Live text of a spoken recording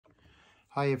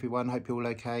Hi everyone, hope you're all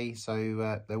okay.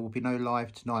 So there will be no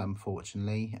live tonight,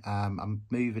 unfortunately. I'm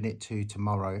moving it to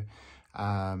tomorrow.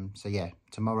 So yeah,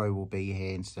 tomorrow will be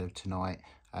here instead of tonight.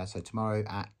 So tomorrow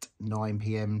at 9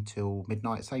 p.m. till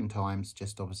midnight, same times,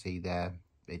 just obviously there.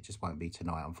 It just won't be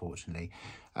tonight, unfortunately.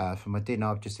 For my dinner,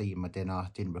 I've just eaten my dinner.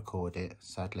 Didn't record it,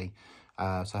 sadly. So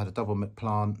I had a double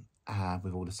McPlant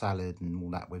with all the salad and all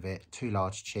that with it. 2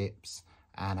 large chips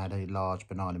and had a large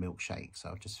banana milkshake. So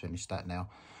I've just finished that now.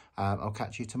 I'll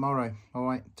catch you tomorrow. All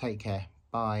right, take care.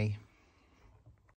 Bye.